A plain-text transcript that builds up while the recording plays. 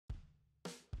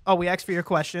Oh, we asked for your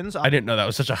questions. I didn't know that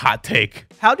was such a hot take.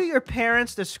 How do your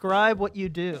parents describe what you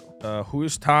do?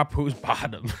 Who's top, who's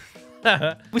bottom?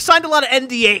 We signed a lot of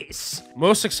NDAs.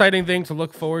 Most exciting thing to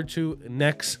look forward to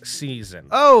next season.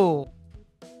 Oh.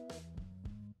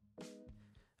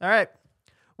 All right.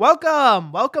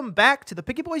 Welcome back to the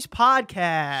Picky Boys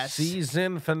podcast.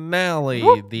 Season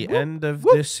finale, the end of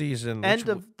this season.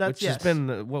 Which has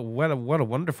been what a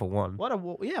wonderful one.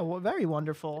 Very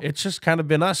wonderful. It's just kind of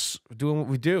been us doing what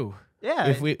we do. Yeah.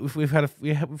 If we've had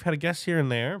a guest here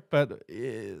and there, but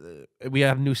we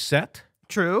had a new set.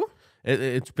 True.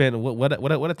 It's been what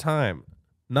a time.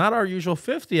 Not our usual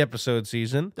 50 episode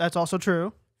season. That's also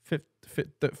true.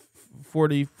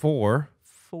 44.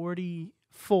 44.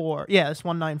 Yeah, it's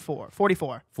 194.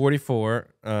 44. 44.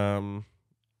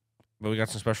 But we got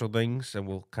some special things, and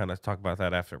we'll kind of talk about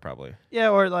that after, probably. Yeah,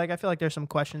 or like I feel like there's some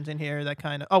questions in here that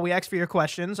kind of. Oh, we asked for your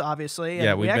questions, obviously. And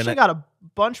yeah, we actually got a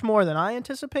bunch more than I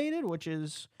anticipated, which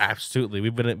is absolutely.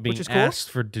 We've been being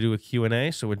asked to do a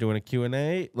Q&A, so we're doing a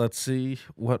Q&A. Let's see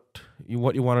what you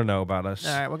want to know about us.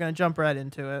 All right, we're gonna jump right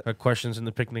into it. Got questions in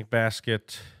the picnic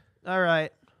basket. All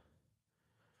right.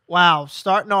 Wow,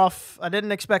 starting off, I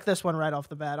didn't expect this one right off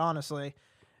the bat, honestly.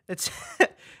 It's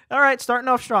all right, starting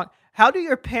off strong. How do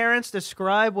your parents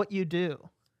describe what you do?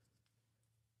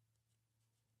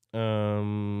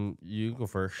 You go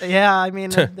first. Yeah, I mean,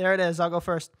 there it is. I'll go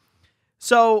first.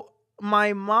 So,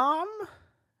 my mom,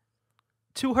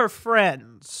 to her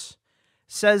friends,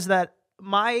 says that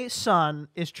my son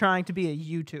is trying to be a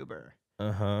YouTuber.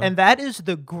 And that is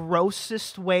the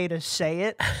grossest way to say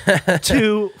it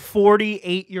to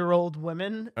 48-year-old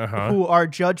women who are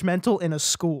judgmental in a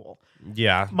school.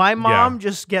 Yeah. My mom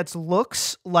just gets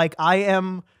looks like I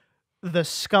am the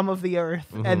scum of the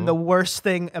earth and the worst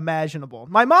thing imaginable.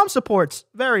 My mom supports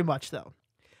very much, though.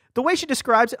 The way she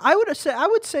describes it, I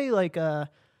would say like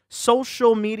a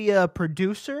social media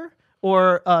producer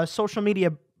or a social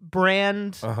media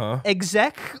brand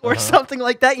exec or something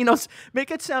like that. You know, make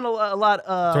it sound a lot.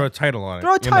 Throw a title on it.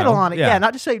 Throw a title on it. Yeah,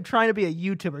 not just say trying to be a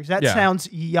YouTuber, because that sounds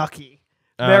yucky.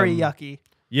 Very yucky.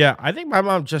 Yeah, I think my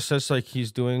mom just says like he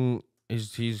has a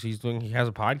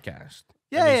podcast.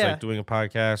 He's like doing a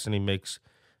podcast and he makes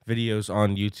videos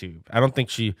on YouTube. I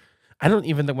don't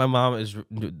even think my mom is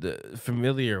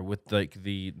familiar with like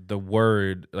the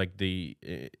word like the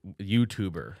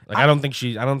YouTuber. Like I don't think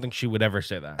she would ever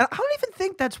say that. I don't even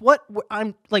think that's what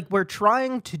we're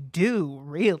trying to do,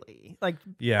 really. Like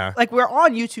we're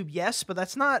on YouTube, yes, but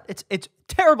that's not. It's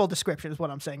terrible description is what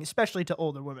I'm saying, especially to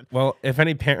older women. Well, if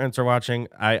any parents are watching,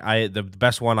 the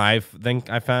best one I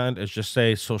think I found is just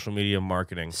say social media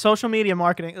marketing. Social media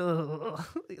marketing. Ugh,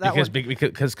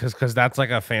 because that's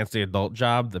like a fancy adult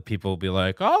job that people will be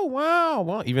like, oh wow,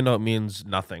 well, even though it means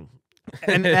nothing.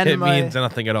 And it means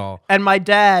nothing at all. And my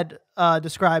dad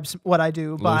describes what I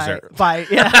do by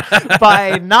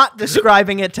not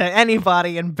describing it to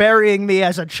anybody and burying me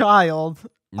as a child.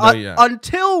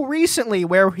 Until recently,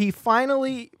 where he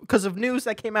finally, because of news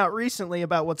that came out recently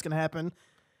about what's going to happen,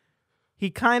 he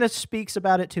kind of speaks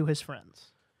about it to his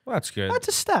friends. Well, that's good. That's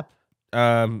a step.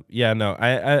 Yeah, no,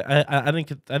 I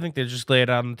think they just lay it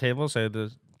out on the table, say they're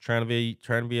trying to be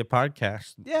a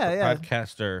podcast,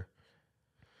 podcaster.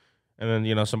 And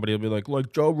then, somebody will be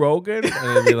like Joe Rogan?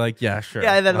 And they'll be like, yeah, sure.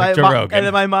 Yeah, and then, like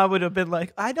my mom would have been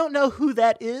like, I don't know who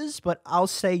that is, but I'll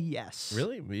say yes.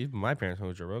 Really? Even my parents know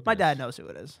who Joe Rogan is. My dad knows who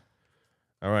it is.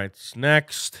 All right,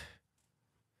 next.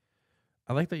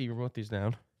 I like that you wrote these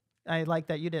down. I like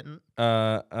that you didn't. What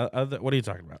are you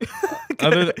talking about?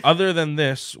 other than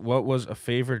this, what was a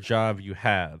favorite job you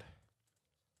had?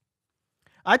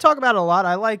 I talk about it a lot.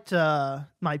 I liked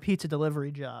my pizza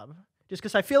delivery job. Just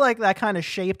because I feel like that kind of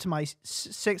shaped my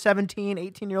 17,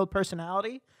 18-year-old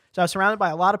personality. So I was surrounded by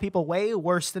a lot of people way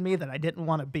worse than me that I didn't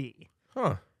want to be.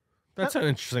 Huh. That's an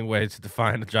interesting way to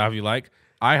define a job you like.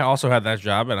 I also had that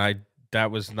job, and I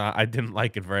didn't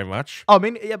like it very much. Oh, I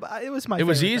mean, yeah, but it was my favorite. It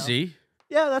was easy. Job.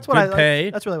 Yeah, that's what Good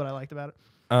pay. That's really what I liked about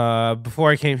it. Before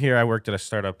I came here, I worked at a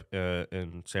startup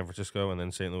in San Francisco and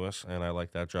then St. Louis, and I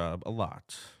liked that job a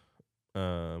lot.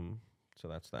 So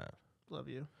that's that. Love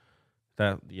you.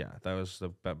 That was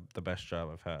the best job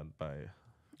I've had by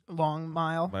a long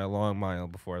mile. By a long mile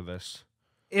before this.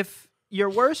 If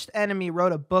your worst enemy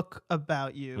wrote a book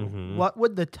about you, what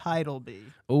would the title be?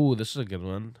 Oh, this is a good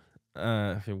one.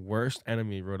 If your worst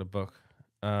enemy wrote a book,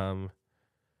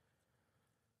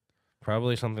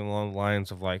 probably something along the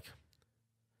lines of like,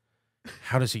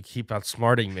 how does he keep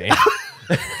outsmarting me?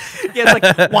 Yeah,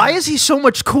 it's like, why is he so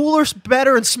much cooler,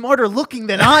 better, and smarter looking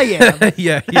than I am?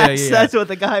 Yeah. That's what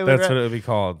the guy would That's what it would be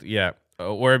called, yeah.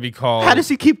 or it'd be called. How does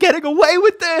he keep getting away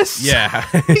with this? Yeah.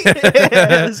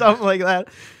 Yeah, something like that.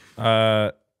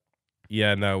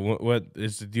 Yeah, no. What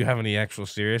is? Do you have any actual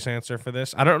serious answer for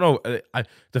this? I don't know.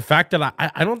 The fact that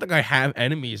I don't think I have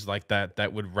enemies like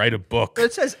that would write a book.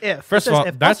 It says if. First of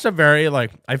all, that's a very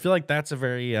I feel like that's a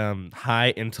very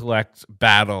high intellect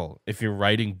battle if you're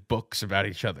writing books about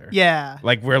each other. Yeah.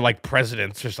 Like we're like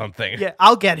presidents or something. Yeah,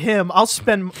 I'll get him. I'll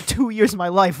spend 2 years of my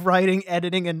life writing,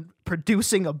 editing, and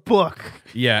producing a book.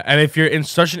 Yeah, and if you're in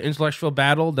such an intellectual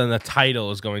battle, then the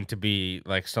title is going to be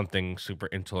like something super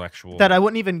intellectual that I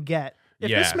wouldn't even get. If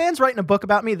Yeah. this man's writing a book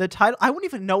about me, the title, I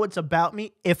wouldn't even know it's about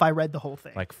me if I read the whole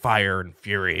thing. like Fire and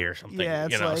Fury or something. Yeah,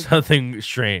 it's like- something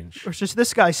strange. Or it's just,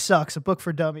 this guy sucks, a book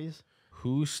for dummies.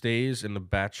 Who stays in The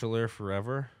Bachelor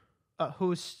forever?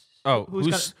 Who's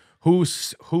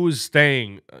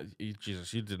staying?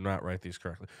 Jesus, you did not write these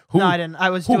correctly. No, I didn't.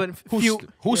 I was doing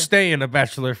who's staying in The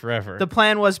Bachelor forever? The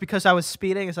plan was, because I was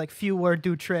speeding, it's like few word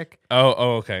do trick.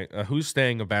 Oh, okay. Who's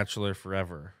staying a Bachelor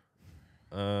forever?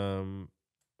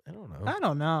 I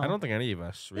don't know. I don't think any of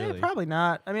us really. Yeah, probably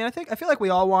not. I mean, I feel like we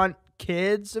all want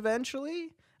kids eventually.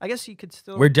 I guess you could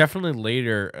still. We're definitely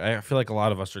later. I feel like a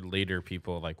lot of us are later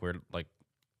people. Like we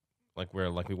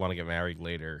want to get married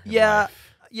later. in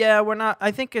life. Yeah, we're not.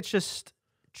 I think it's just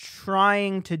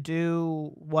trying to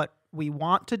do what we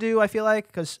want to do, I feel like,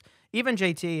 because even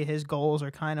JT, his goals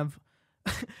are kind of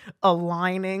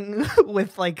aligning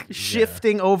with like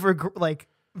shifting over like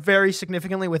very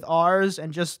significantly with ours,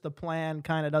 and just the plan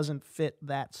kind of doesn't fit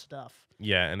that stuff.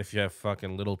 Yeah, and if you have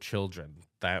fucking little children,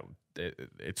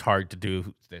 it's hard to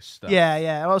do this stuff.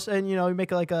 Yeah. Also, and we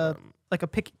make like a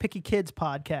picky kids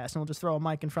podcast, and we'll just throw a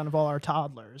mic in front of all our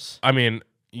toddlers. I mean,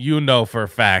 for a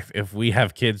fact, if we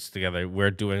have kids together,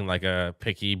 we're doing like a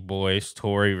Picky Boys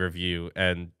Tory review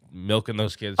and milking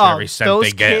those kids for every cent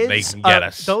they can get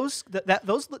us.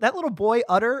 That little boy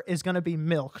Utter is gonna be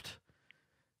milked.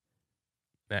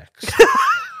 Next.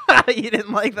 You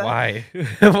didn't like that? Why?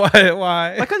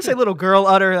 Why? I couldn't say little girl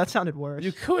Utter. That sounded worse.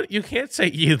 You can't say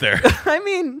either. I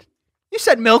mean, you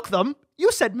said milk them.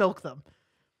 You said milk them.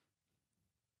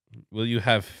 Will you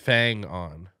have Fang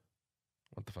on?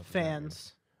 What the fuck?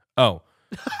 Fans. Oh.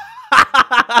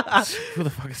 Who the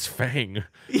fuck is Fang?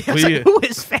 Yeah, who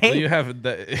is Fang? Will you have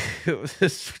the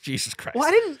Jesus Christ? Well,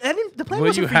 I didn't. The plan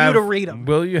wasn't for you to read them.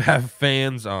 Will you have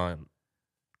fans on?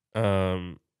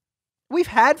 We've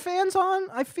had fans on.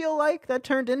 I feel like that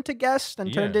turned into guests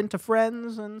and turned into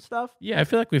friends and stuff. Yeah, I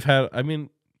feel like we've had. I mean,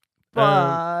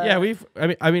 yeah, we've.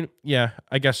 I mean, yeah,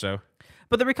 I guess so.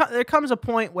 But there comes a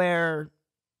point where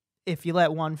if you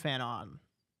let one fan on,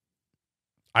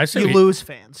 you lose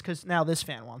fans, because now this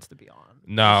fan wants to be on.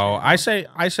 No, I say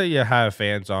you have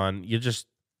fans on. You just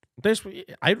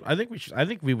I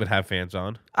think we would have fans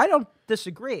on. I don't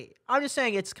disagree. I'm just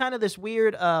saying it's kind of this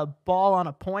weird ball on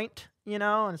a point,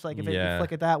 and it's like if you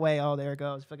flick it that way, oh, there it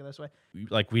goes. Flick it this way.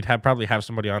 Like we'd probably have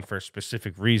somebody on for a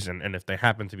specific reason, and if they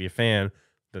happen to be a fan,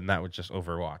 then that would just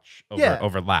overlap.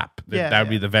 That would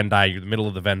be the the middle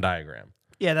of the Venn diagram.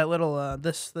 Yeah, that little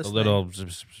this the thing. little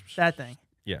that thing.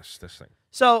 Yes, this thing.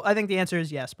 So I think the answer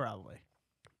is yes, probably.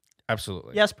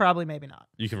 Absolutely. Yes, probably, maybe not.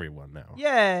 You can read one now.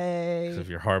 Yay! Because of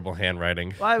your horrible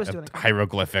handwriting. Well, I was doing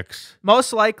hieroglyphics.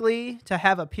 Most likely to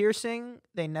have a piercing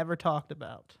they never talked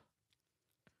about.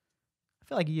 I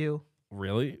feel like you.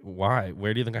 Really? Why?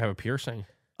 Where do you think I have a piercing?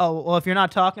 Oh, well, if you're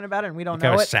not talking about it and we don't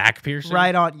know it. A sack piercing?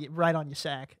 Right on your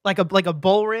sack. Like a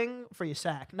bull ring for your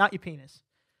sack, not your penis.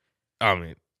 I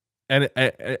mean, and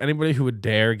anybody who would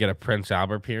dare get a Prince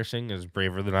Albert piercing is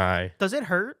braver than I. Does it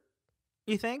hurt,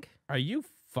 you think? Are you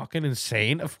fucking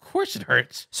insane? Of course it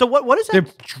hurts. So what is that?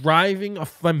 They're driving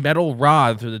a metal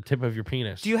rod through the tip of your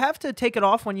penis. Do you have to take it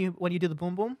off when you do the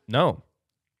boom boom? No.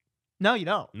 No, you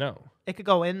don't. No. It could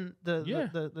go in the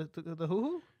hoo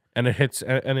hoo. And it hits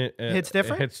and it hits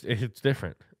different. It hits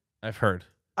different. I've heard.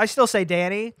 I still say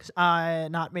Danny,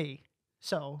 not me.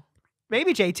 So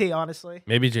maybe JT, honestly.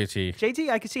 Maybe JT. JT,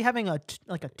 I could see having a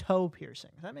toe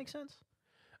piercing. Does that make sense?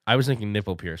 I was thinking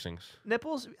nipple piercings.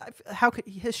 Nipples?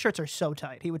 His shirts are so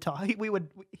tight. He would talk.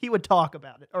 He would talk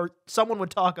about it, or someone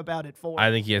would talk about it for him. I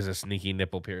think he has a sneaky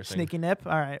nipple piercing. Sneaky nip.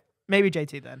 All right, maybe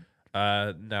JT then.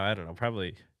 No, I don't know.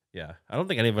 Probably, yeah. I don't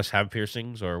think any of us have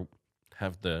piercings or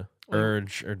have the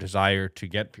urge or desire to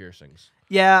get piercings.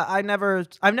 Yeah, I've never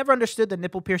understood the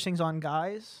nipple piercings on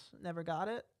guys. Never got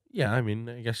it. Yeah, I mean,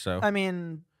 I guess so. I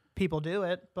mean, people do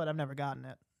it, but I've never gotten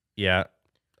it. Yeah,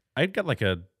 I'd get like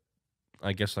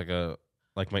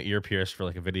my ear pierced for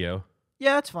like a video.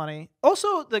 Yeah, that's funny.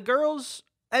 Also, the girls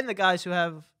and the guys who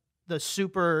have the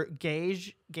super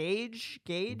gauge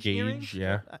earrings.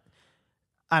 Yeah.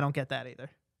 I don't get that either.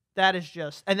 That is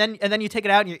just, and then you take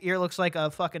it out and your ear looks like a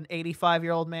fucking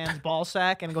 85-year-old man's ball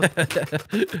sack, and it goes.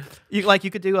 You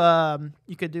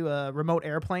could do remote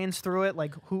airplanes through it,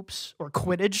 like hoops or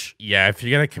Quidditch. Yeah, if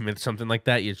you're gonna commit something like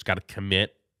that, you just gotta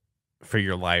commit for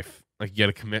your life. Like you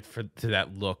gotta commit to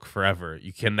that look forever.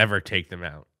 You can never take them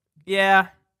out. Yeah,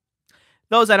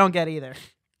 those I don't get either.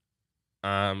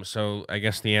 So I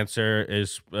guess the answer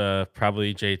is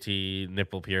probably JT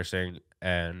nipple piercing,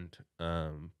 and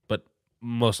but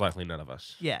most likely none of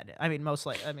us. Yeah, I mean, most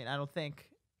likely. I mean, I don't think,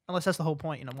 unless that's the whole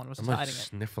point. One was I'm hiding like it.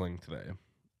 sniffling today.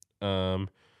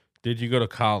 Did you go to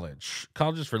college?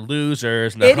 College is for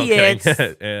losers. No, Idiots.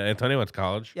 Okay. Antonio went to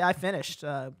college. Yeah, I finished.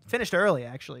 Finished early,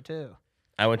 actually, too.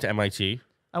 I went to MIT.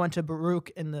 I went to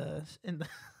Baruch in the.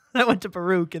 I went to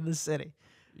Baruch in the city.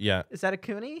 Yeah. Is that a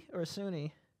CUNY or a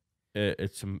SUNY?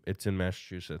 It's in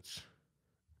Massachusetts.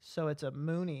 So it's a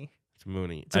Mooney. It's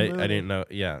Mooney. It's a I Mooney. didn't know.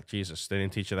 Yeah, Jesus, they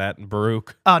didn't teach you that in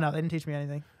Baruch. Oh no, they didn't teach me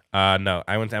anything. No,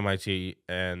 I went to MIT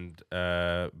and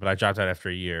but I dropped out after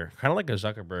a year. Kind of like a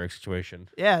Zuckerberg situation.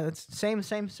 Yeah, it's same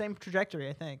trajectory,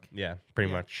 I think. Yeah,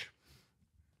 pretty much.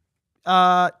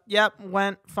 Yep,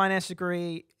 went finance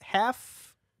degree,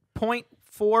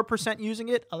 0.4% using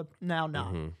it. Now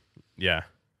not. Mm-hmm. Yeah.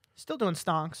 Still doing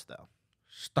stonks though.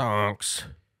 Stonks.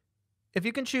 If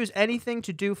you can choose anything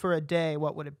to do for a day,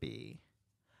 what would it be?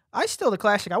 I still the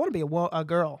classic. I want to be a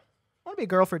girl. I want to be a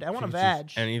girl for a day. I want a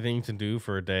vag. Anything to do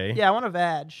for a day? Yeah, I want a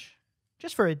vag,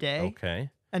 just for a day. Okay.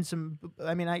 And some.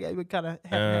 I mean, I would kind of.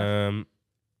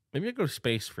 Maybe I go to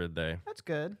space for a day. That's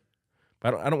good.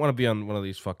 But I don't want to be on one of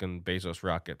these fucking Bezos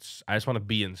rockets. I just want to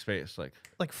be in space, like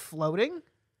floating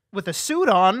with a suit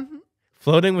on.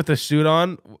 Floating with a suit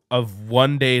on of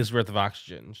 1 day's worth of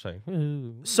oxygen. It's like,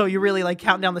 ooh. So you really like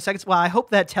counting down the seconds? Well, I hope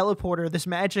that teleporter, this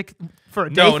magic for a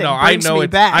day thing, I brings know me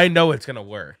it's back. I know it's gonna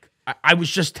work. I was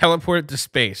just teleported to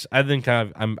space. I think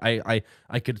I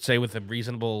could say with a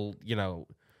reasonable,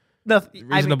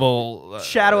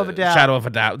 shadow of a doubt. Shadow of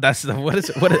a doubt. That's the what is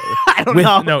it? What? I don't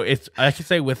know. No, I could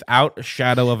say without a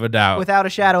shadow of a doubt. Without a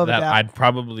shadow of a doubt, I'd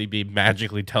probably be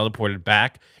magically teleported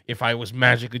back if I was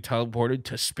magically teleported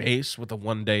to space with a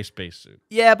 1 day spacesuit.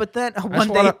 Yeah, but then a one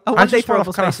day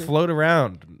portable kind of spacesuit. float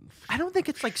around. I don't think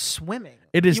it's like swimming.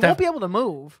 It is. You won't be able to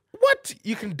move. What?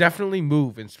 You can definitely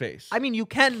move in space. I mean, you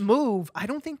can move. I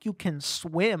don't think you can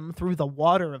swim through the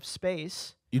water of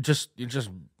space. You just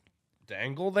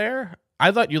dangle there.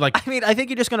 I thought you like. I mean, I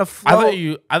think you're just gonna float.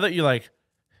 I thought you like.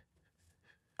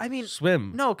 I mean,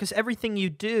 swim. No, because everything you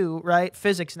do, right?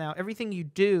 Physics now. Everything you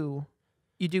do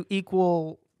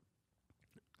equal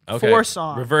force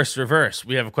on. Reverse.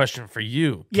 We have a question for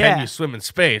you. Yeah. Can you swim in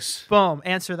space? Boom.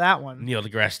 Answer that one. Neil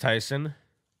deGrasse Tyson.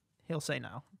 He'll say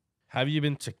no. Have you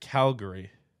been to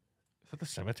Calgary? Is that the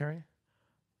cemetery?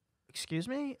 Excuse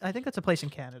me? I think that's a place in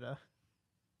Canada.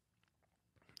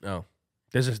 Oh.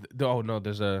 There's a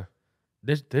that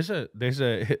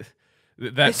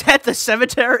is that the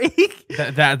cemetery?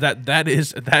 that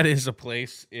is a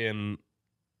place in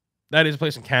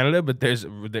Canada, but there's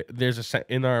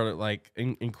in our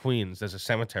in Queens there's a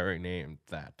cemetery named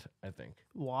that, I think.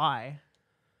 Why?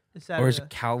 Is that or is it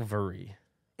Calvary?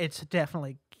 It's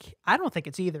definitely. I don't think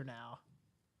it's either now.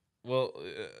 Well,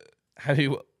 have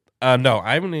you? No,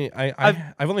 I've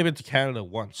only been to Canada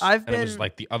once. It was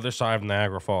like the other side of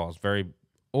Niagara Falls.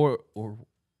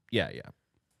 Yeah.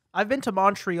 I've been to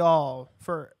Montreal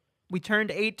we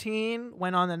turned 18,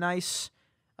 went on a nice,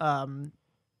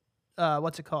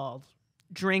 what's it called?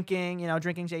 Drinking,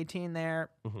 drinking's 18 there.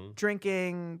 Mm-hmm.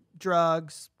 Drinking,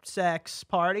 drugs, sex,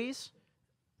 parties.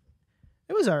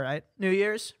 It was all right. New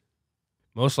Year's.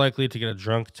 Most likely to get a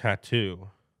drunk tattoo.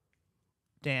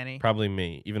 Danny. Probably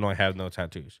me, even though I have no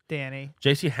tattoos. Danny.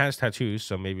 JC has tattoos,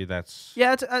 so maybe that's...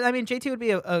 Yeah, I mean, JT would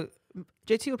be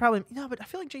JT would probably... No, but I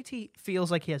feel like JT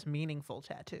feels like he has meaningful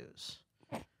tattoos.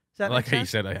 Does that like make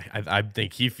sense? how you said, I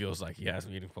think he feels like he has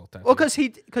meaningful tattoos. Well,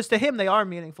 because to him, they are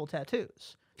meaningful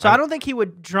tattoos. So I don't think he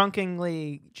would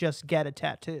drunkenly just get a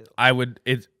tattoo. I would...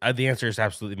 the answer is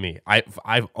absolutely me.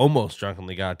 I've almost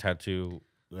drunkenly got a tattoo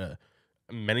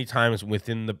many times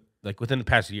within the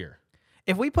past year.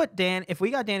 If we got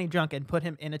Danny drunk and put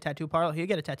him in a tattoo parlor, he'd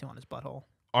get a tattoo on his butthole.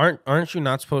 Aren't you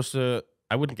not supposed to?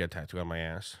 I wouldn't get a tattoo on my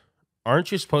ass.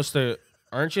 Aren't you supposed to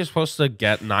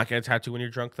not get a tattoo when you're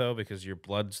drunk though, because your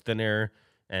blood's thinner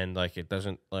and it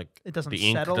doesn't the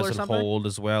ink settle or doesn't something? hold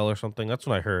as well or something. That's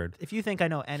what I heard. If you think I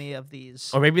know any of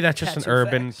these, Or maybe that's just an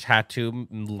urban facts tattoo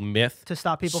myth to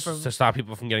stop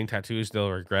people from getting tattoos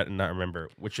they'll regret and not remember,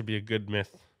 which would be a good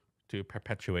myth to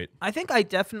perpetuate. I think I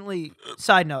definitely.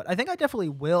 Side note: I think I definitely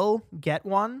will get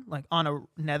one, on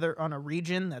a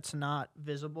region that's not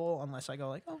visible, unless I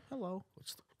go oh, hello.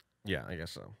 Yeah, I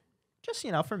guess so. Just,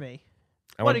 for me.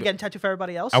 I What, are you getting tattooed for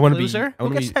everybody else? I want to Loser?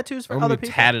 Who gets tattoos for other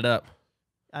people? Tatted up.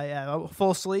 Yeah,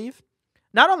 full sleeve.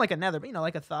 Not on like a nether, but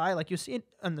like a thigh. Like you see it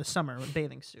in the summer with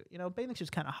bathing suit. Bathing suit's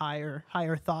kind of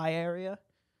higher thigh area.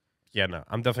 Yeah, no,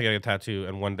 I'm definitely getting a tattoo,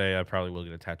 and one day I probably will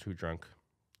get a tattoo drunk.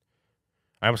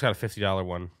 I almost got a $50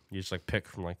 one. You just like pick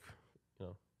from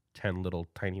 10 little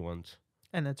tiny ones.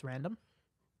 And it's random?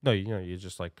 No, you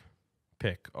just like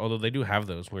pick. Although they do have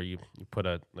those where you put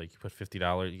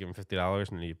 $50, you give them $50,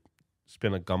 and then you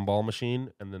spin a gumball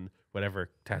machine, and then whatever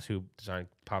tattoo design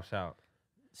pops out.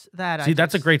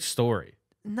 That's a great story.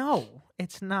 No,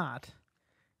 it's not.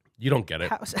 You don't get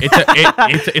it.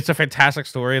 It's a fantastic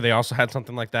story. They also had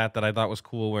something like that I thought was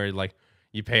cool, where like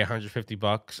you pay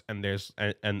 $150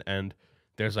 and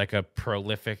there's like a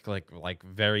prolific like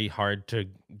very hard to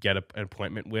get an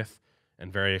appointment with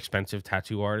and very expensive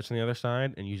tattoo artist on the other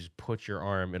side, and you just put your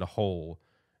arm in a hole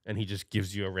and he just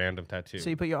gives you a random tattoo.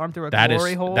 So you put your arm through a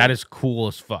glory hole? That is cool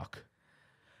as fuck.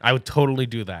 I would totally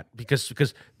do that because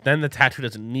then the tattoo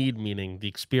doesn't need meaning. The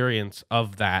experience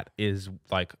of that is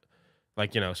like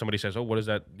somebody says, "Oh, what is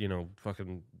that?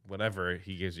 Fucking whatever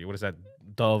he gives you. What does that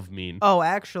dove mean?" Oh,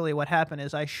 actually, what happened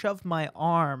is I shoved my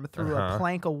arm through a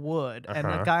plank of wood, and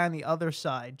the guy on the other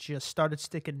side just started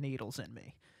sticking needles in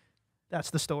me. That's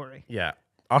the story. Yeah.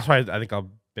 Also, I think I'll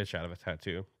bitch out of a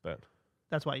tattoo, but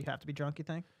that's why you have to be drunk. You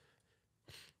think?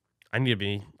 I need to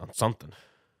be on something.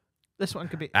 This one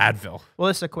could be Advil. Well,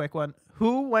 this is a quick one.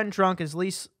 Who, when drunk, is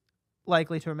least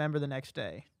likely to remember the next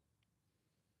day?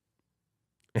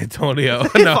 Antonio.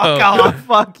 No. Fuck off.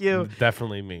 Fuck you.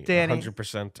 Definitely me. Danny.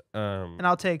 100%. And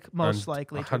I'll take most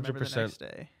likely to remember the next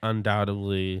day.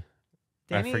 Undoubtedly.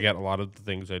 Danny, I forget a lot of the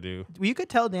things I do. You could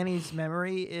tell Danny's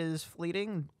memory is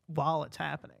fleeting while it's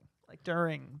happening, like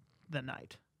during the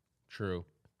night. True.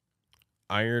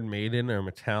 Iron Maiden or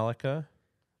Metallica.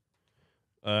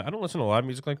 I don't listen to a lot of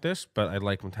music like this, but I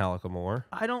like Metallica more.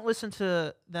 I don't listen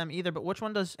to them either, but which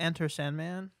one does Enter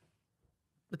Sandman?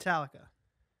 Metallica.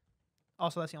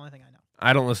 Also, that's the only thing I know.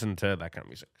 I don't listen to that kind of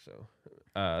music, so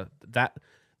I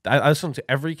listen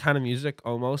to every kind of music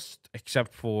almost,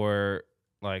 except for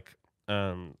like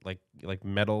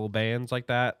metal bands like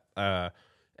that,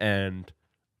 and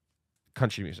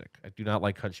country music. I do not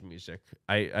like country music.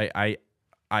 I'm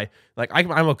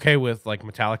okay with like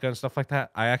Metallica and stuff like that.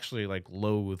 I actually like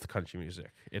loathe country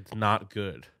music. It's not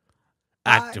good.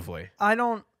 Actively. I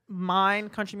don't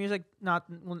mind country music.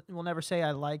 Will never say I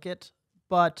like it,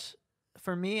 but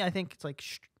for me, I think it's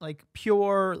like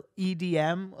pure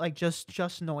EDM, like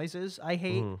just noises. I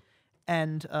hate,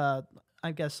 and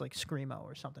I guess like screamo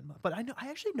or something. But I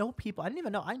actually know people. I didn't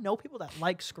even know. I know people that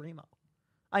like screamo.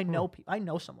 I know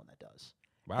someone that does,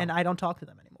 and I don't talk to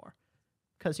them anymore.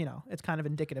 Because it's kind of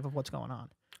indicative of what's going on.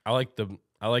 I like the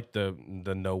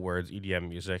no words EDM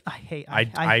music. I hate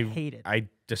it. I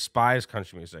despise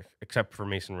country music except for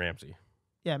Mason Ramsey.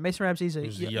 Yeah, Mason Ramsey's a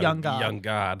young god. Young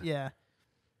god. Yeah,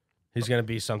 he's gonna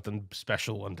be something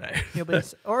special one day. He'll be,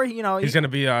 or he's gonna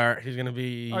be our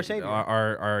savior.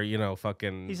 Our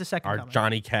fucking. He's the second our coming.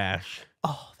 Johnny Cash.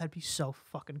 Oh, that'd be so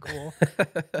fucking cool. All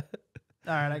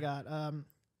right, I got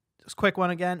just quick one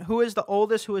again. Who is the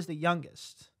oldest? Who is the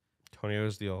youngest? Antonio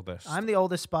is the oldest. I'm the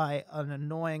oldest by an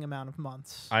annoying amount of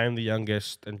months. I am the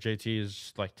youngest, and JT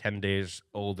is like 10 days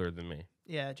older than me.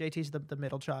 Yeah, JT's the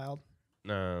middle child.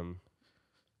 Yeah,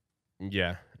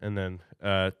 and then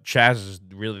Chaz is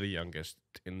really the youngest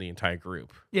in the entire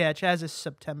group. Yeah, Chaz is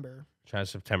September.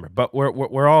 But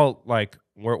we're all like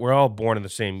we're all born in the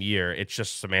same year. It's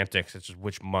just semantics. It's just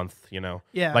which month, Yeah.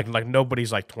 Like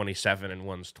nobody's like 27 and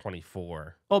one's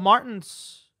 24. Oh,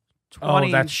 Martin's 20.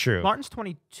 Oh, that's true. Martin's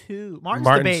 22. Martin's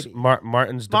the baby.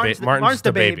 Martin's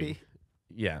the baby.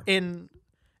 Yeah. In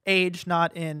age,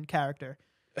 not in character.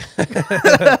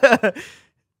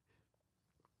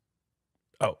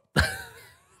 Oh.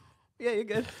 Yeah, you're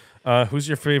good. Who's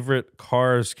your favorite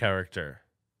Cars character?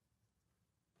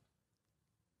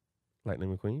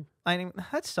 Lightning McQueen?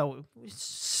 That's so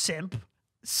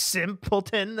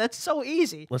simpleton. That's so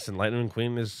easy. Listen, Lightning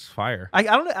McQueen is fire. I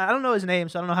don't know his name,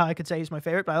 so I don't know how I could say he's my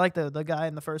favorite, but I like the guy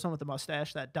in the first one with the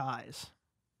mustache that dies.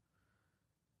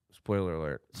 Spoiler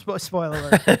alert. Spoiler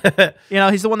alert.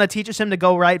 He's the one that teaches him to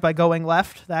go right by going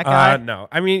left. That guy. No.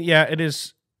 I mean, yeah, it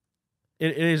is.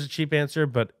 It is a cheap answer,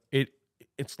 but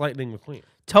it's Lightning McQueen.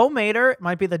 Tow Mater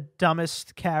might be the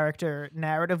dumbest character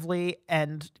narratively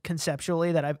and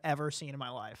conceptually that I've ever seen in my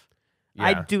life. Yeah.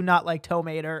 I do not like Tow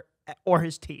Mater or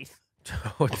his teeth.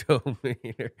 Tow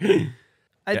Mater.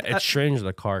 It's strange that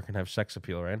a car can have sex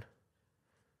appeal, right?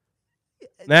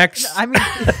 Next. I mean,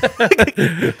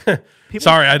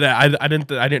 sorry, I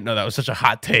didn't know that was such a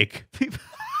hot take.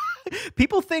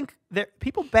 People think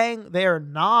people bang their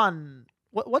non.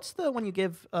 What's the when you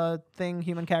give a thing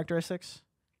human characteristics?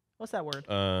 What's that word?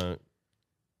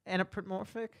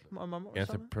 Anthropomorphic?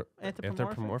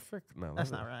 Anthropomorphic? No,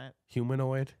 that's not right.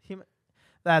 Humanoid?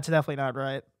 That's definitely not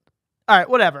right. All right,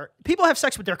 whatever. People have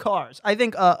sex with their cars. I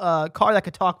think a car that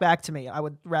could talk back to me, I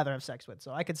would rather have sex with,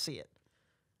 so I could see it.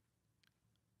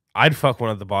 I'd fuck one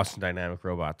of the Boston Dynamic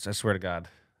robots. I swear to God.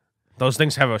 Those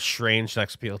things have a strange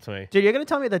sex appeal to me. Dude, you're going to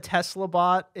tell me the Tesla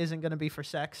bot isn't going to be for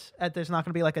sex? There's not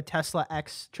going to be like a Tesla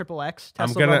X, triple X?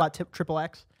 Robot triple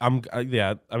X?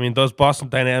 Yeah. I mean, those Boston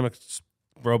Dynamics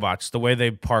robots, the way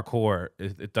they parkour,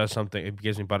 it does something. It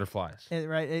gives me butterflies.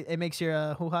 It makes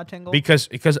your hoo-ha tingle? Because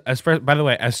by the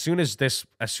way, as soon as this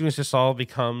all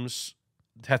becomes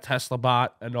Tesla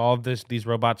bot and all of these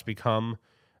robots become,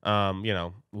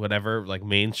 whatever, like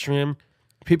mainstream,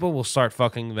 people will start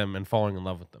fucking them and falling in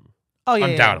love with them. Oh yeah,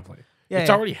 undoubtedly. Yeah, it's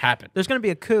already happened. There's going to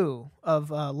be a coup of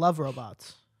love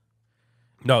robots.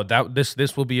 No,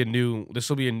 this will be a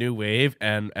new wave,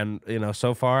 and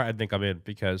so far I think I'm in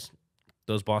because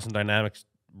those Boston Dynamics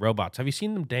robots. Have you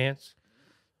seen them dance?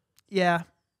 Yeah,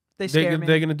 they scare me.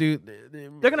 They're gonna do. They're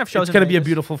gonna have shows. It's gonna be a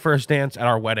beautiful first dance at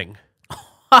our wedding.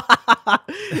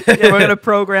 We're gonna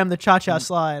program the cha-cha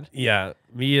slide. Yeah,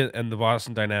 me and the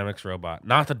Boston Dynamics robot,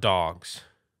 not the dogs.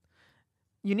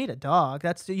 You need a dog. Now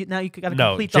you got to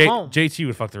complete the home. JT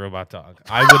would fuck the robot dog.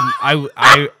 I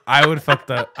wouldn't. I would fuck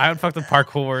the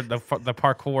parkour the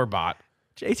parkour bot.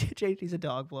 JT's a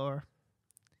dog blower.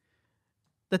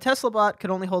 The Tesla bot can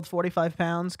only hold 45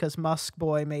 pounds because Musk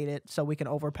boy made it so we can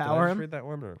overpower him. Read that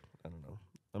one, or I don't know.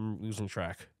 I'm losing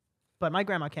track. But my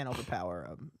grandma can't overpower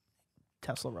a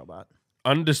Tesla robot.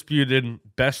 Undisputed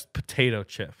best potato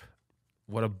chip.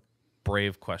 What a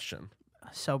brave question.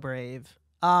 So brave.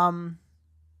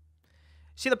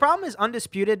 See, the problem is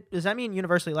undisputed. Does that mean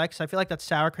universally liked? Because I feel like that's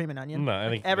sour cream and onion. No, I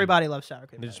think everybody loves sour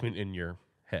cream. They just mean in your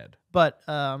head. But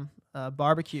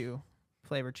barbecue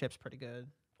flavored chips pretty good.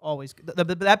 Always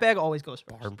that bag always goes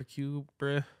first. Barbecue,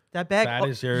 bruh. That bag. That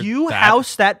is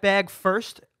house that bag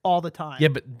first all the time. Yeah,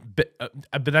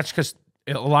 but that's because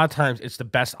a lot of times it's the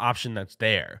best option that's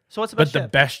there. So what's the best chip? The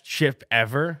best chip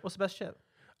ever? What's the best chip?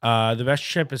 The best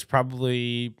chip is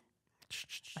probably.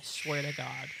 I swear to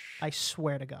God. I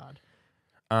swear to God.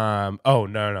 Oh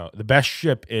no. The best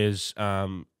chip is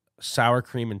sour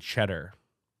cream and cheddar.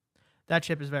 That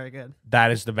chip is very good.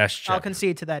 That is the best chip. I'll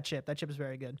concede to that chip. That chip is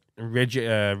very good.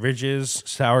 Ridges,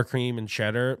 sour cream and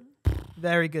cheddar.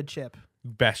 Very good chip.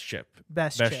 Best chip.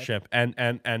 Best chip.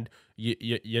 And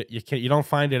you don't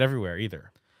find it everywhere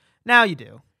either. Now you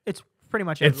do. It's pretty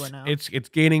much everywhere now. It's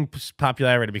gaining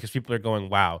popularity because people are going,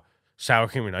 wow, sour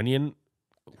cream and onion.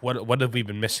 What have we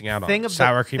been missing out on?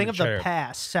 Sour cream and cheddar. Thing of the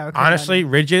past. Sour cream. Honestly,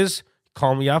 Ridges,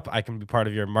 call me up. I can be part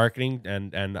of your marketing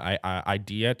and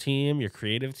idea team, your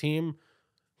creative team.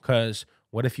 Because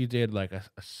what if you did like a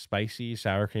spicy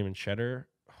sour cream and cheddar?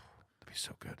 Oh, that'd be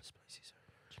so good. Spicy sour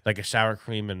cream. Like a sour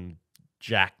cream and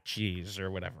jack cheese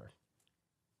or whatever.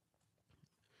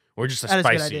 Or just a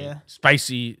spicy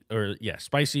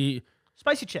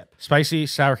chip. Spicy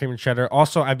sour cream and cheddar.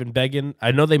 Also, I've been begging.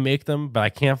 I know they make them, but I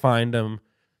can't find them.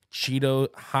 Flamin'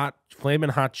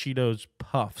 Hot Cheetos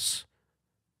Puffs.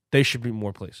 They should be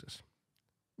more places.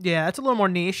 Yeah, it's a little more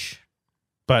niche.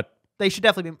 But they should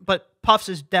definitely be. But Puffs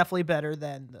is definitely better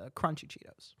than the Crunchy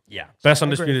Cheetos. Yeah. So best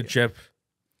undisputed chip,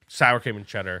 sour cream and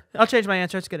cheddar. I'll change my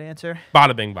answer. It's a good answer.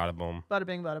 Bada bing, bada boom. Bada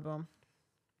bing, bada boom.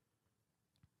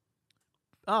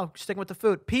 Oh, sticking with the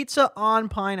food. Pizza on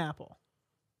pineapple.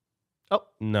 Oh.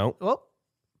 No. Oh.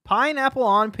 Pineapple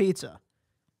on pizza.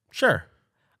 Sure.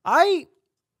 I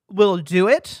will do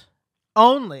it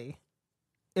only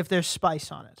if there's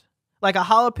spice on it. Like a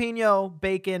jalapeno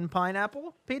bacon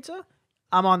pineapple pizza,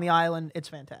 I'm on the island. It's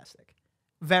fantastic.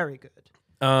 Very good.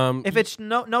 If it's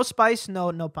no spice,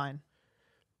 no pine.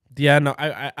 Yeah, no,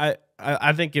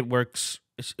 I think it works.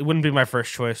 It wouldn't be my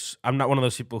first choice. I'm not one of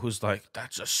those people who's like,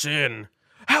 that's a sin.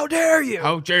 How dare you?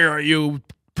 How dare you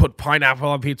put pineapple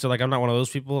on pizza? Like, I'm not one of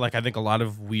those people. Like, I think a lot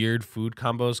of weird food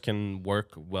combos can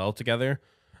work well together.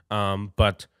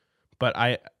 But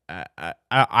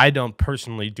I don't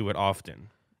personally do it often.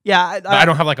 Yeah, I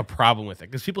don't have like a problem with it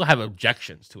because people have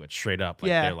objections to it straight up. Like,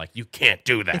 yeah, they're like, you can't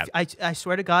do that. I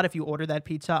swear to God, if you order that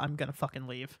pizza, I'm gonna fucking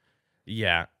leave.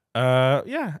 Yeah.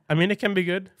 Yeah. I mean, it can be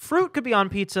good. Fruit could be on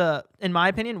pizza, in my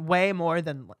opinion, way more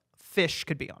than fish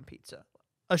could be on pizza.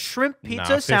 A shrimp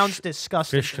pizza sounds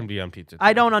disgusting. Fish can be on pizza too.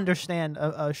 I don't understand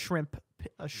a shrimp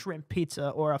pizza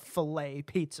or a fillet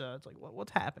pizza. It's like,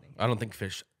 what's happening? I don't think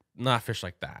fish, not fish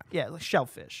like that. Yeah, like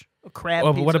shellfish, a crab. Oh,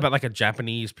 pizza. but what about like a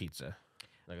Japanese pizza?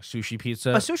 Like a sushi pizza.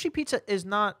 A sushi pizza is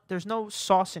not. There's no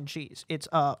sauce and cheese. It's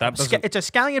That it's a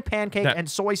scallion pancake and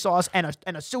soy sauce and a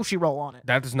sushi roll on it.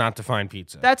 That does not define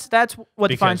pizza. That's what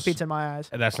defines pizza in my eyes.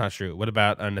 That's not true. What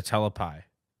about a Nutella pie?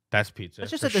 That's pizza.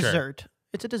 It's just a dessert.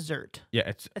 It's a dessert. Yeah,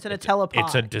 it's a Nutella pie.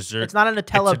 It's a dessert. It's not a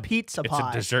Nutella pizza pie. It's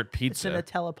a dessert pizza.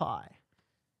 It's a Nutella pie.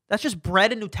 That's just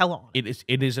bread and Nutella on it.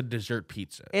 It is a dessert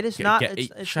pizza. It is not.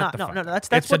 It's not. No.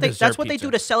 That's what they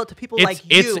do to sell it to people like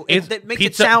you. That makes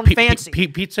it sound fancy.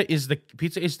 Pizza is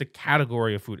the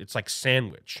category of food. It's like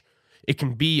sandwich. It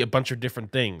can be a bunch of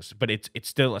different things, but it's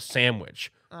still a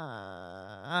sandwich.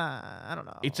 I don't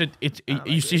know.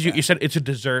 You said it's a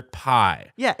dessert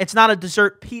pie. Yeah, it's not a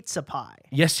dessert pizza pie.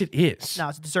 Yes, it is. No,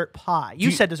 it's a dessert pie.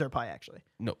 You said dessert pie, actually.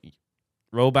 No,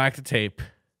 roll back the tape.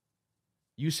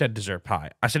 You said dessert pie.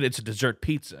 I said it's a dessert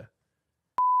pizza.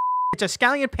 It's a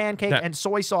scallion pancake and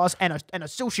soy sauce and a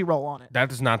sushi roll on it. That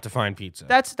does not define pizza.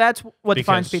 That's what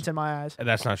defines pizza in my eyes.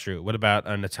 That's not true. What about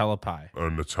a Nutella pie? A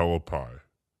Nutella pie.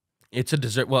 It's a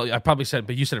dessert. Well, I probably said it,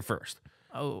 but you said it first.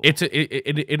 Oh. It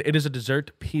is a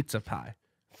dessert pizza pie.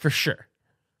 For sure.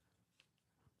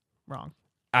 Wrong.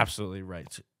 Absolutely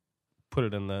right. Put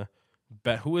it in the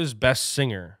who is best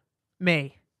singer?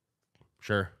 Me.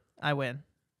 Sure. I win.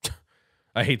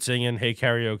 I hate singing, hate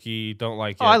karaoke, don't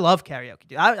like it. Oh, I love karaoke,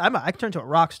 dude. I turn to a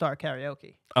rock star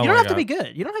karaoke. Oh you don't have to be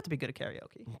good. You don't have to be good at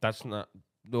karaoke. That's not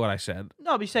what I said.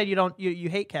 No, but you said you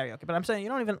hate karaoke. But I'm saying you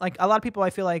don't even like. A lot of people I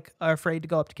feel like are afraid to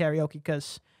go up to karaoke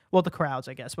because, well, the crowds,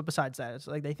 I guess. But besides that, it's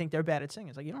like they think they're bad at singing.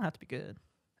 It's like you don't have to be good.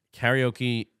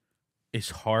 Karaoke is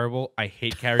horrible. I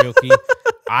hate karaoke.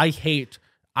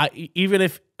 Even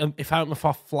if I'm a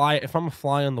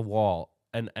fly on the wall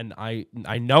and I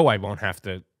know I won't have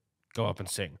to go up and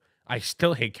sing, I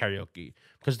still hate karaoke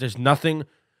because there's nothing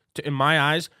in my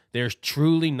eyes, there's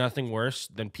truly nothing worse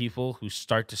than people who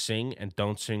start to sing and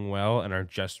don't sing well and are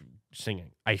just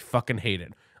singing. I fucking hate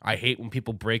it. I hate when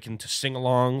people break into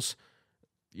sing-alongs.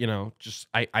 You know, just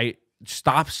I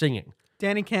stop singing.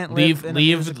 Danny can't leave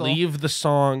the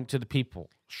song to the people.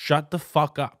 Shut the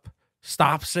fuck up.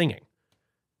 Stop singing.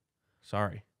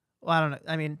 Sorry. Well, I don't know.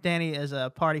 I mean, Danny is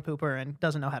a party pooper and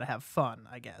doesn't know how to have fun,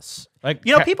 I guess. Like,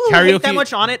 people who hate that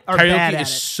much on it are bad at it. Karaoke is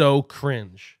so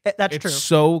cringe. That's true. It's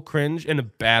so cringe in a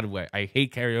bad way. I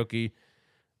hate karaoke.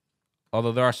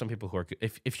 Although there are some people who are good.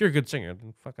 If you're a good singer,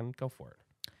 then fucking go for it.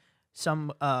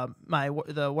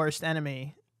 The worst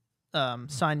enemy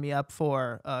signed me up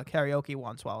for karaoke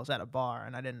once while I was at a bar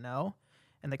and I didn't know.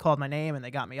 And they called my name and they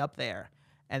got me up there.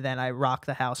 And then I rocked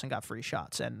the house and got free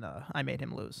shots and I made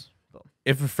him lose. Boom.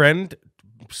 If a friend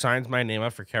signs my name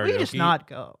up for karaoke, we just not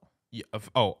go. Yeah,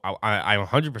 I'm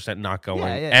 100% not going,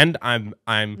 yeah. and I'm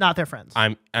not their friends.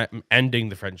 I'm ending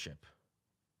the friendship.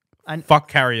 Fuck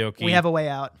karaoke. We have a way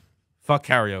out. Fuck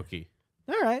karaoke.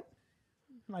 All right,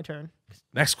 my turn.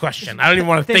 Next question. I don't even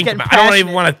want to think about. I don't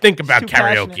even want to think about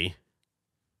karaoke. Passionate.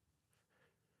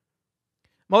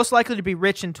 Most likely to be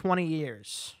rich in 20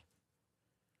 years.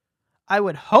 I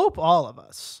would hope all of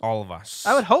us. All of us.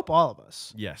 I would hope all of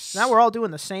us. Yes. Now we're all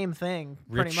doing the same thing,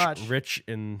 pretty much. Rich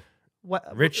in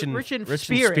what? Rich in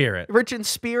spirit. Rich in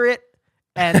spirit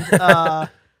and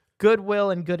goodwill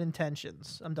and good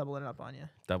intentions. I'm doubling it up on you.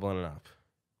 Doubling it up.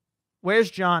 Where's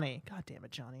Johnny? God damn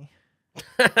it, Johnny.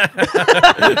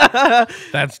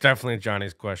 That's definitely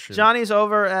Johnny's question. Johnny's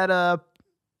over at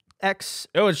X.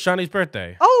 Oh, it's Johnny's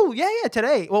birthday. Oh, yeah,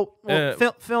 today. Well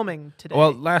filming today.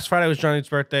 Well, last Friday was Johnny's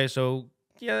birthday, so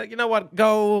yeah, you know what?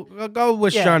 Go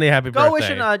wish Johnny happy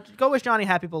birthday. Go wish Johnny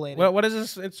happy belated. What is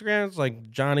this Instagram? It's like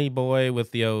Johnny Boy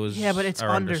with the O's. Yeah, but it's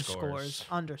underscores.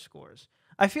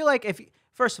 I feel like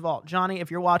first of all, Johnny, if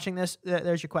you're watching this,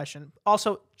 there's your question.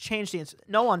 Also, change the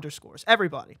no underscores.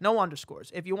 Everybody, no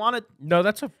underscores. If you want to. No,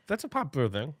 that's a popular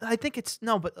thing. I think it's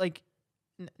but like.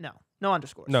 No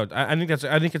underscores. No, I think it's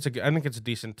a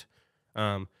decent.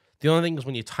 The only thing is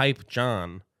when you type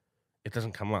John, it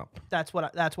doesn't come up. That's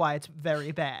why it's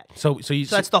very bad. So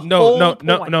that's the whole point.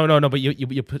 No. But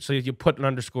you put an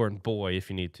underscore in boy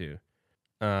if you need to.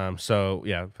 So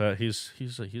yeah, but he's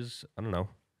I don't know.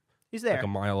 He's there, like a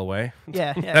mile away.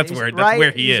 Yeah. That's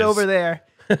where he is. He's over there.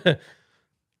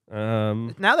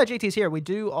 Now that JT's here, we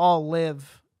do all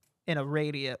live in a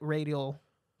radial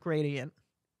gradient.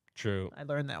 True. I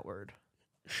learned that word.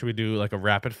 Should we do like a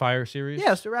rapid fire series? Yeah,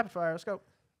 let's do rapid fire. Let's go.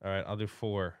 All right, I'll do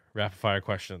 4 rapid fire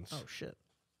questions. Oh shit.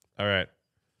 All right.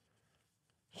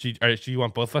 Do you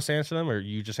want both of us to answer them, or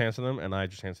you just answer them and I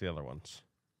just answer the other ones?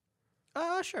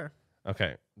 Sure.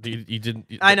 Okay. You didn't.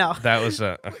 I know. That was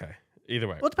okay. Either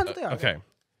way. Well, it depends what they are.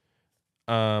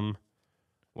 Okay.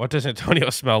 What does Antonio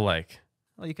smell like?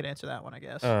 Well, you could answer that one, I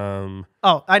guess. Um,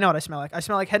 Oh, I know what I smell like. I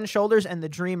smell like Head and Shoulders and the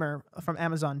Dreamer from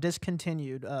Amazon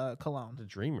discontinued cologne. the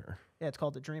Dreamer. Yeah, it's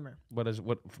called the Dreamer. What do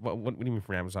you mean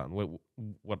from Amazon?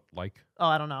 What like Oh,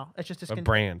 I don't know. It's just a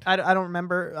brand? I don't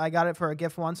remember. I got it for a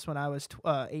gift once when I was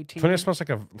 18. To me, it smells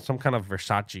like some kind of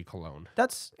Versace cologne.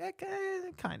 That's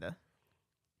kind of.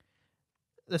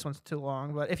 This one's too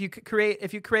long, but if you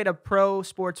create a pro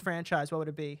sports franchise, what would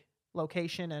it be?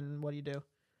 Location and what do you do?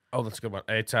 Oh, that's a good one.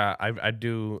 It's I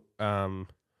do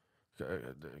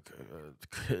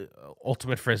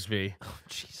ultimate frisbee,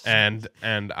 Jesus. and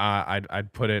I'd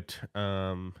put it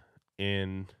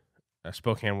in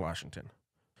Spokane, Washington.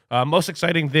 Most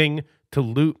exciting thing to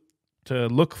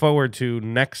look forward to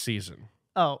next season.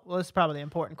 Oh, well, this is probably the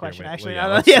important question. wait, Actually,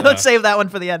 yeah, let's save that one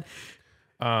for the end.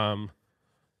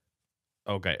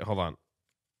 Okay, hold on.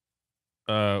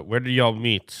 Where did y'all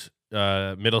meet?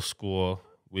 Middle school.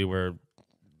 We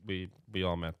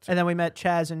all met. And then we met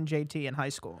Chaz and JT in high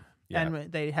school, Yeah.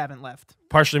 and they haven't left.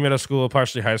 Partially middle school,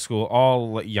 partially high school,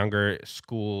 all younger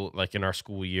school, like in our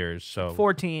school years. So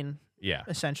 14, yeah,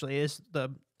 essentially, is the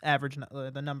average,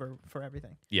 the number for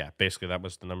everything. yeah. Basically, that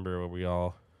was the number where we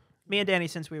all. Me and Danny,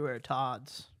 since we were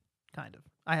Todd's, kind of.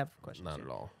 I have questions. Not here.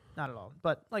 at all. Not at all.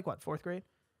 But like what? 4th grade?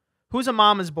 Who's a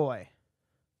mama's boy?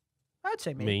 I'd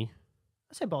say me. Me.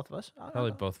 I'd say both of us.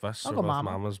 Probably both of us. I'll We're go both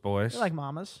mama. mama's boys. I like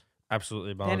mamas.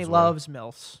 Absolutely mama's Danny boy. loves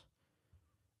MILFs.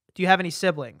 Do you have any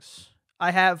siblings?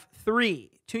 I have 3.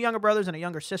 2 younger brothers and a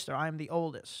younger sister. I am the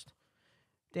oldest.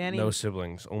 Danny. No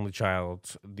siblings. Only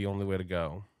child. The only way to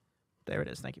go. There it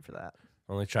is. Thank you for that.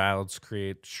 Only childs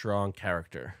create strong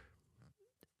character.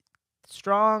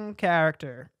 Strong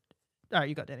character. All right,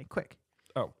 you got Danny. Quick.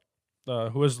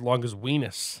 Who has the longest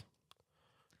weenus?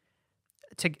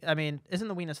 I mean, isn't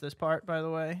the weenus this part, by the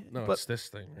way? No, But- it's this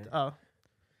thing. Right? Oh,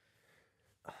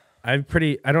 I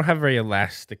don't have very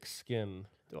elastic skin.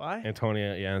 do I?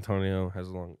 Antonio has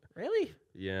long. Really?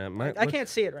 Yeah, I can't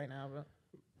see it right now, but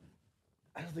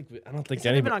I don't think Is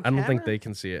that even on I don't think camera? they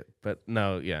can see it. But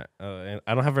no, yeah, and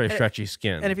I don't have very stretchy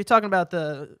skin. and if you're talking about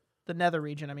the nether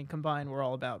region, I mean, combined, we're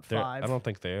all about 5. I don't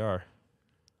think they are.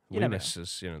 You never Weenus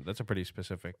is, that's a pretty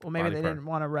specific. Well, maybe body they part. didn't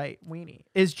want to write weenie.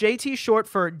 Is JT short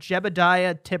for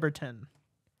Jebediah Tiberton?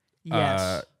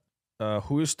 Yes.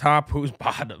 Who's top? Who's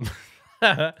bottom?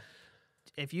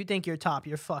 If you think you're top,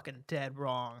 you're fucking dead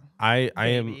wrong. I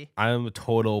Baby. am a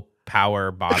total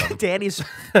power bottom. Danny's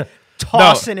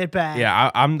tossing it back.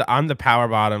 Yeah, I'm the power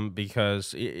bottom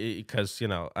because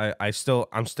I'm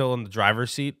still in the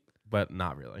driver's seat, but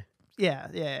not really.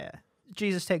 Yeah.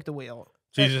 Jesus, take the wheel.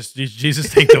 Jesus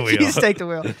take the wheel. Jesus, take the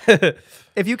wheel.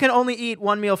 If you can only eat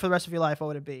one meal for the rest of your life, what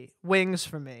would it be? Wings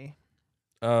for me.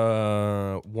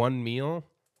 One meal.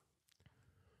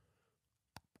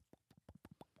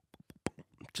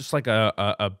 Just like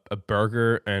a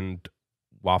burger and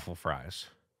waffle fries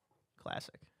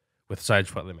Classic. with side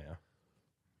chipotle mayo.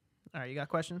 All right, you got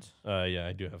questions? Yeah,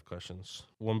 I do have questions.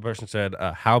 One person said,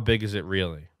 "How big is it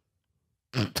really?"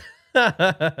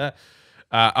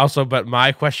 Also, but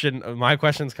my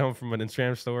questions come from an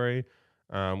Instagram story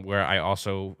where I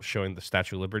also showing the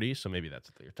Statue of Liberty, so maybe that's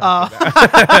what you're talking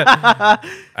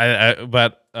about.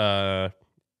 But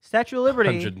Statue of Liberty.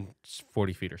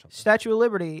 140 feet or something. Statue of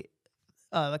Liberty.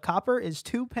 The copper is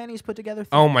 2 pennies put together.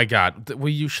 Oh my God! Will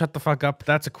you shut the fuck up?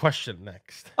 That's a question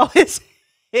next. Oh, is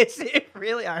it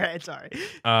really? All right, sorry.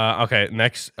 Okay,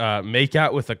 next. Make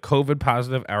out with a COVID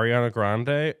positive Ariana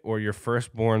Grande, or your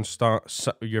firstborn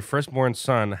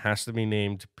son has to be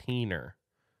named Peener.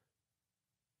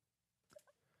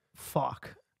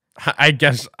 Fuck. I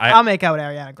guess I'll make out with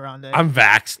Ariana Grande. I'm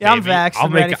vaxxed. Yeah, I'm baby. vaxxed.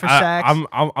 I'm ready for sex.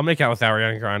 I'll make out with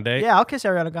Ariana Grande. Yeah, I'll kiss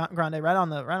Ariana Grande right on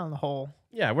the hole.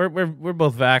 Yeah, we're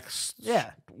both vaxxed.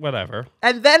 Yeah. Whatever.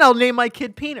 And then I'll name my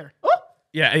kid Peener. Oh!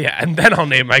 Yeah, and then I'll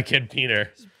name my kid Peener.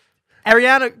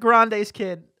 Ariana Grande's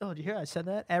kid. Oh, did you hear I said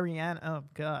that? Ariana. Oh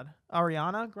God.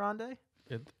 Ariana Grande.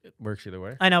 It works either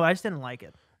way. I know. I just didn't like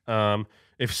it.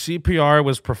 If CPR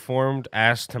was performed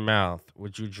ass to mouth,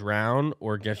 would you drown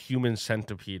or get human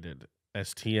centipeded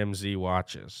as TMZ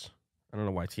watches? I don't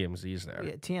know why TMZ is there.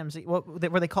 Yeah, TMZ.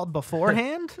 What were they called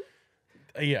beforehand?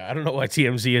 Yeah, I don't know why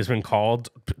TMZ has been called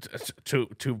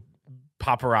to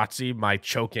paparazzi my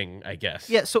choking, I guess.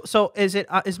 Yeah. So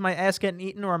is my ass getting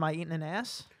eaten or am I eating an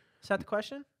ass? Is that the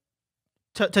question?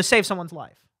 To save someone's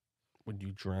life. Would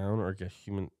you drown or get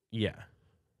human? Yeah.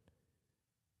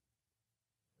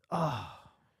 Oh.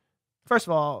 First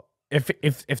of all,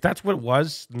 if that's what it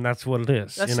was, then that's what it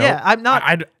is. that's, you know? yeah. I'm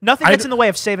not. Nothing gets in the way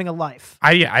of saving a life.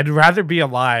 I'd rather be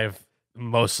alive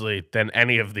mostly than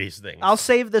any of these things. I'll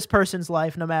save this person's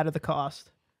life no matter the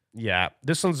cost. Yeah,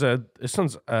 this one's I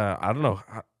don't know.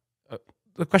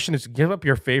 the question is, give up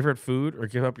your favorite food or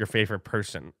give up your favorite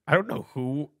person. I don't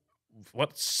know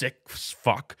what sick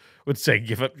fuck would say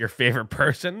give up your favorite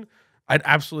person. I'd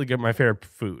absolutely give my favorite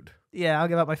food. Yeah, I'll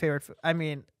give up my favorite food. I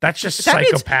mean, that's just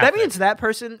psychopathic. That means that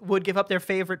person would give up their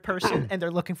favorite person, and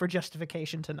they're looking for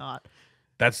justification to not.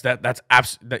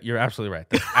 You're absolutely right.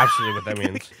 That's absolutely what that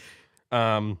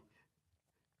means.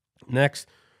 Next,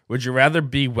 would you rather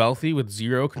be wealthy with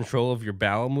zero control of your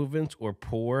bowel movements or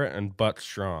poor and butt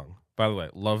strong? By the way,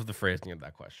 love the phrasing of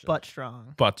that question. Butt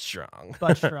strong. Butt strong.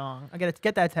 Butt strong. I gotta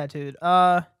get that tattooed.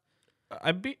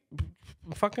 I'd be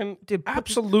fucking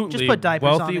absolutely just put diapers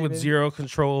wealthy on me, with baby. Zero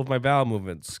control of my bowel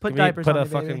movements. Put diapers put on a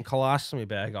me, fucking baby. colostomy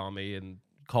bag on me and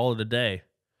call it a day.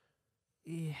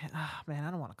 Yeah, man,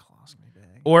 I don't want a colostomy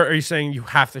bag. Or are you saying you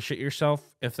have to shit yourself?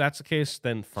 If that's the case,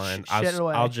 then fine. Shit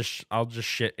away. I'll just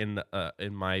shit in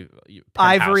my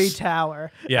ivory penthouse.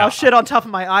 tower. Yeah, I'll shit on top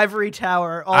of my ivory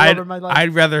tower over my life.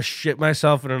 I'd rather shit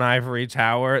myself in an ivory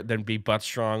tower than be butt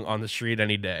strong on the street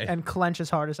any day. And clench as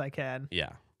hard as I can. Yeah.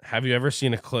 Have you ever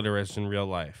seen a clitoris in real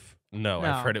life? No.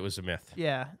 I've heard it was a myth.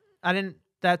 Yeah, I didn't.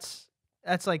 That's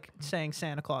like saying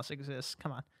Santa Claus exists.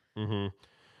 Come on. Mm-hmm.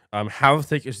 How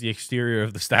thick is the exterior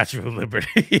of the Statue of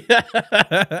Liberty?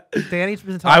 Danny's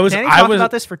been talking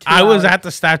about this for 2 hours. I was at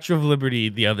the Statue of Liberty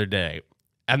the other day,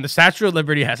 and the Statue of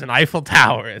Liberty has an Eiffel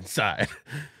Tower inside.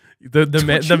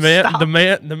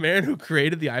 The man who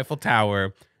created the Eiffel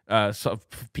Tower,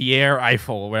 Pierre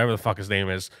Eiffel, whatever the fuck his name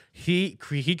is, he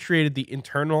created the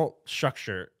internal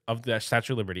structure of the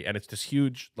Statue of Liberty, and it's this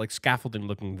huge like scaffolding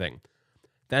looking thing.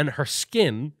 Then her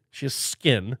skin, she has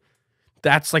skin.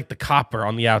 That's like the copper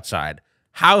on the outside.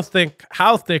 How thick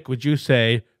would you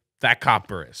say that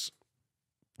copper is?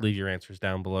 Leave your answers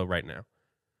down below right now.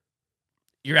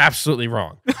 You're absolutely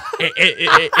wrong.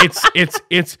 It's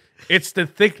the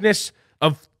thickness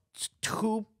of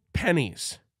 2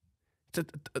 pennies.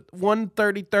 It's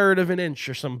 1/33 of an inch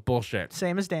or some bullshit.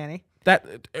 Same as Danny.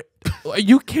 Are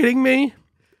you kidding me?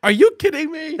 Are you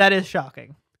kidding me? That is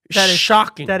shocking.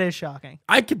 Shocking. That is shocking.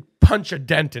 I could punch a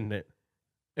dent in it.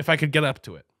 If I could get up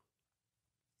to it.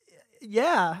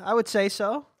 Yeah, I would say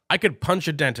so. I could punch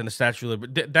a dent in the Statue of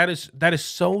Liberty. That is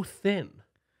so thin.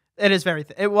 It is very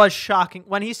thin. It was shocking.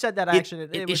 When he said that, actually,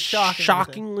 it was shocking.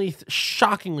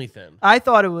 Shockingly thin. I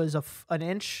thought it was an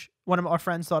inch. One of our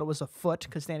friends thought it was a foot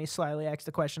because Danny slyly asked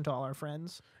the question to all our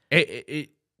friends.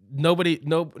 Nobody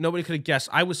could have guessed.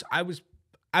 I was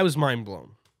mind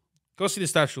blown. Go see the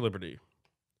Statue of Liberty.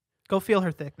 Go feel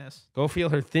her thickness. Go feel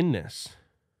her thinness.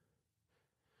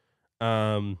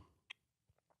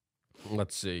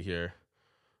 Let's see here.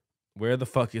 Where the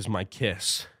fuck is my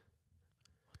kiss?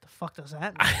 What the fuck does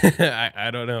that mean?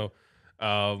 I don't know.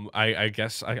 I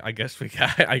guess I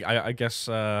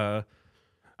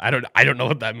don't know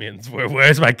what that means.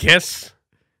 Where's my kiss?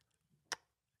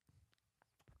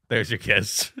 There's your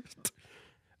kiss.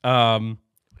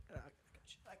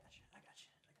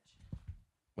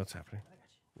 What's happening?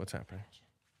 What's happening?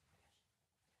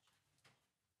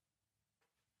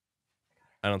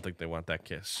 I don't think they want that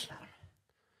kiss.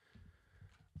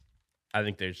 I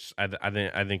think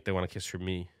I think they want to kiss for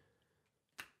me.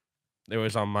 It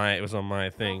was on my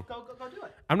thing. Go do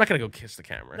it. I'm not gonna go kiss the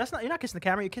camera. You're not kissing the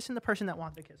camera. You're kissing the person that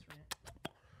wants to kiss from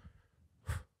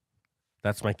you.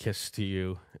 That's my kiss to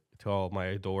you, to all my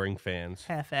adoring fans.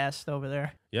 Half-assed over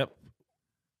there. Yep.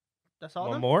 That's all.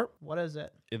 One more. What is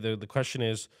it? The question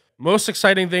is, most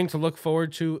exciting thing to look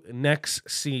forward to next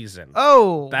season.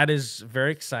 Oh, that is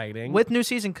very exciting. With new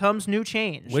season comes new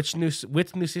change. With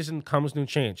new season comes new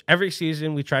change. Every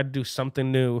season we try to do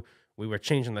something new. We were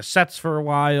changing the sets for a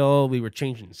while. We were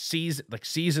changing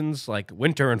seasons, like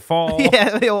winter and fall.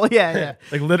 yeah.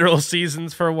 Like literal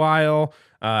seasons for a while.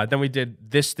 Then we did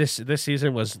this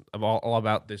season was all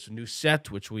about this new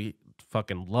set, which we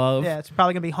fucking love. Yeah, it's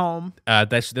probably gonna be home.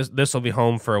 This will be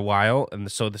home for a while, and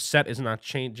so the set is not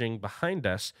changing behind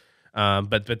us.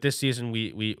 But this season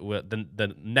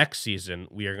the next season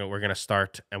we're gonna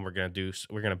start, and we're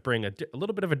gonna bring a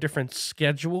little bit of a different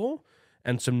schedule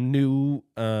and some new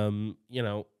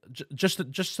just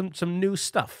some new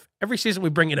stuff. Every season we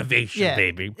bring innovation,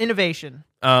 baby. Innovation.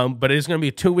 But it is gonna be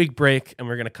a 2-week break, and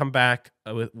we're gonna come back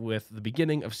with the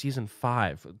beginning of season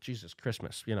 5. Jesus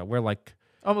Christmas, we're like.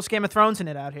 Almost Game of Thrones in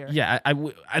it out here. Yeah,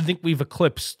 I think we've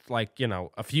eclipsed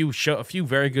a few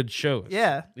very good shows.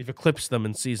 Yeah, we've eclipsed them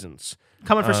in seasons.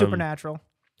 Coming for Supernatural.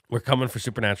 We're coming for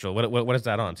Supernatural. What is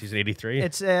that on? Season 83?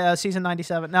 It's season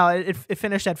 97. No, it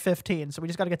finished at 15, so we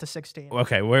just got to get to 16.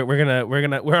 Okay, we're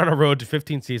on a road to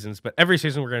 15 seasons, but every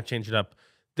season we're gonna change it up.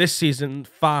 This season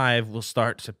 5 will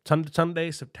start Sunday,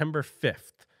 September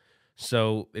 5th.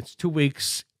 So it's 2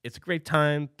 weeks. It's a great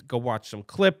time to go watch some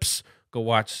clips. Go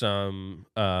watch some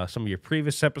of your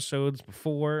previous episodes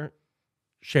before.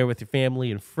 Share with your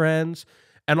family and friends.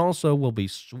 And also, we'll be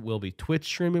Twitch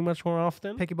streaming much more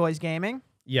often. Picky Boys Gaming.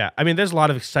 Yeah, I mean, there's a lot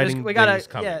of exciting things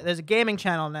coming. Yeah, there's a gaming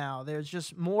channel now. There's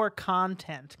just more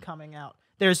content coming out.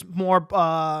 There's more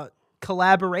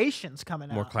collaborations coming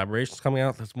out. More collaborations coming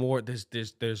out. There's more. There's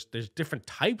different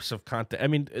types of content. I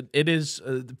mean, it is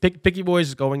Picky Boys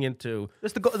is going into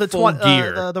full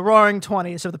gear. The Roaring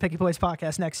 20s of the Picky Boys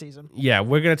podcast next season. Yeah,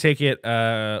 we're gonna take it.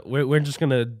 We're just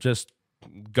gonna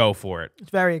go for it.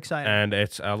 It's very exciting, and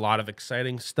it's a lot of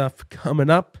exciting stuff coming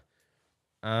up.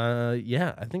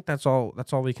 Yeah, I think that's all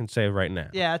we can say right now.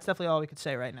 Yeah, that's definitely all we could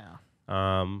say right now.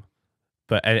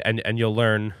 But and you'll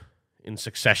learn in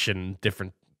succession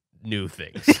different new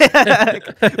things.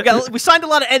 we signed a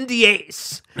lot of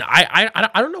NDAs. I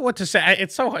don't know what to say. I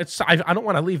don't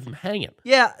want to leave them hanging.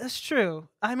 Yeah, that's true.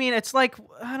 I mean, it's like,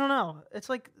 I don't know. It's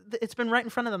like it's been right in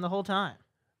front of them the whole time.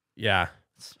 Yeah.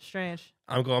 It's strange.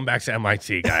 I'm going back to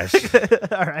MIT, guys.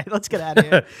 All right, let's get out of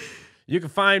here. You can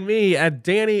find me at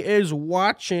Danny is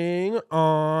Watching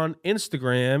on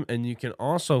Instagram, and you can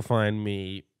also find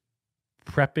me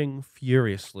prepping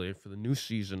furiously for the new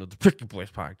season of the Picky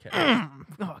Boys podcast.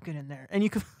 Oh, get in there. And you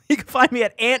can find me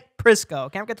at Aunt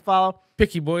Prisco. Can't forget to follow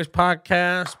Picky Boys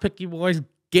podcast, Picky Boys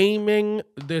Gaming.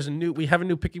 We have a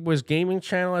new Picky Boys Gaming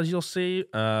channel, as you'll see.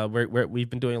 We've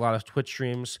been doing a lot of Twitch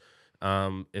streams.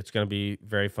 It's gonna be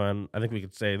very fun. I think we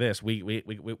could say this. We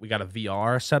got a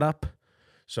VR set up,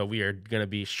 so we are gonna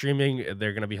be streaming.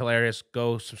 They're gonna be hilarious.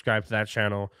 Go subscribe to that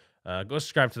channel. Go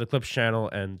subscribe to the Clips channel,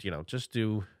 and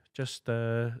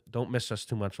don't miss us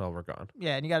too much while we're gone.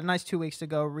 Yeah, and you got a nice 2 weeks to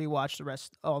go rewatch the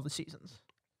rest all the seasons.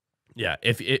 Yeah,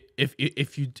 if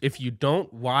you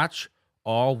don't watch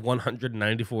all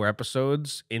 194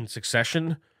 episodes in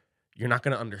succession, you're not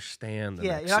going to understand the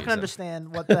next you're not going to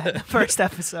understand what the first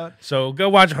episode. So go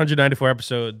watch 194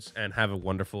 episodes and have a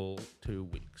wonderful 2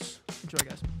 weeks. Enjoy,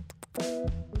 guys.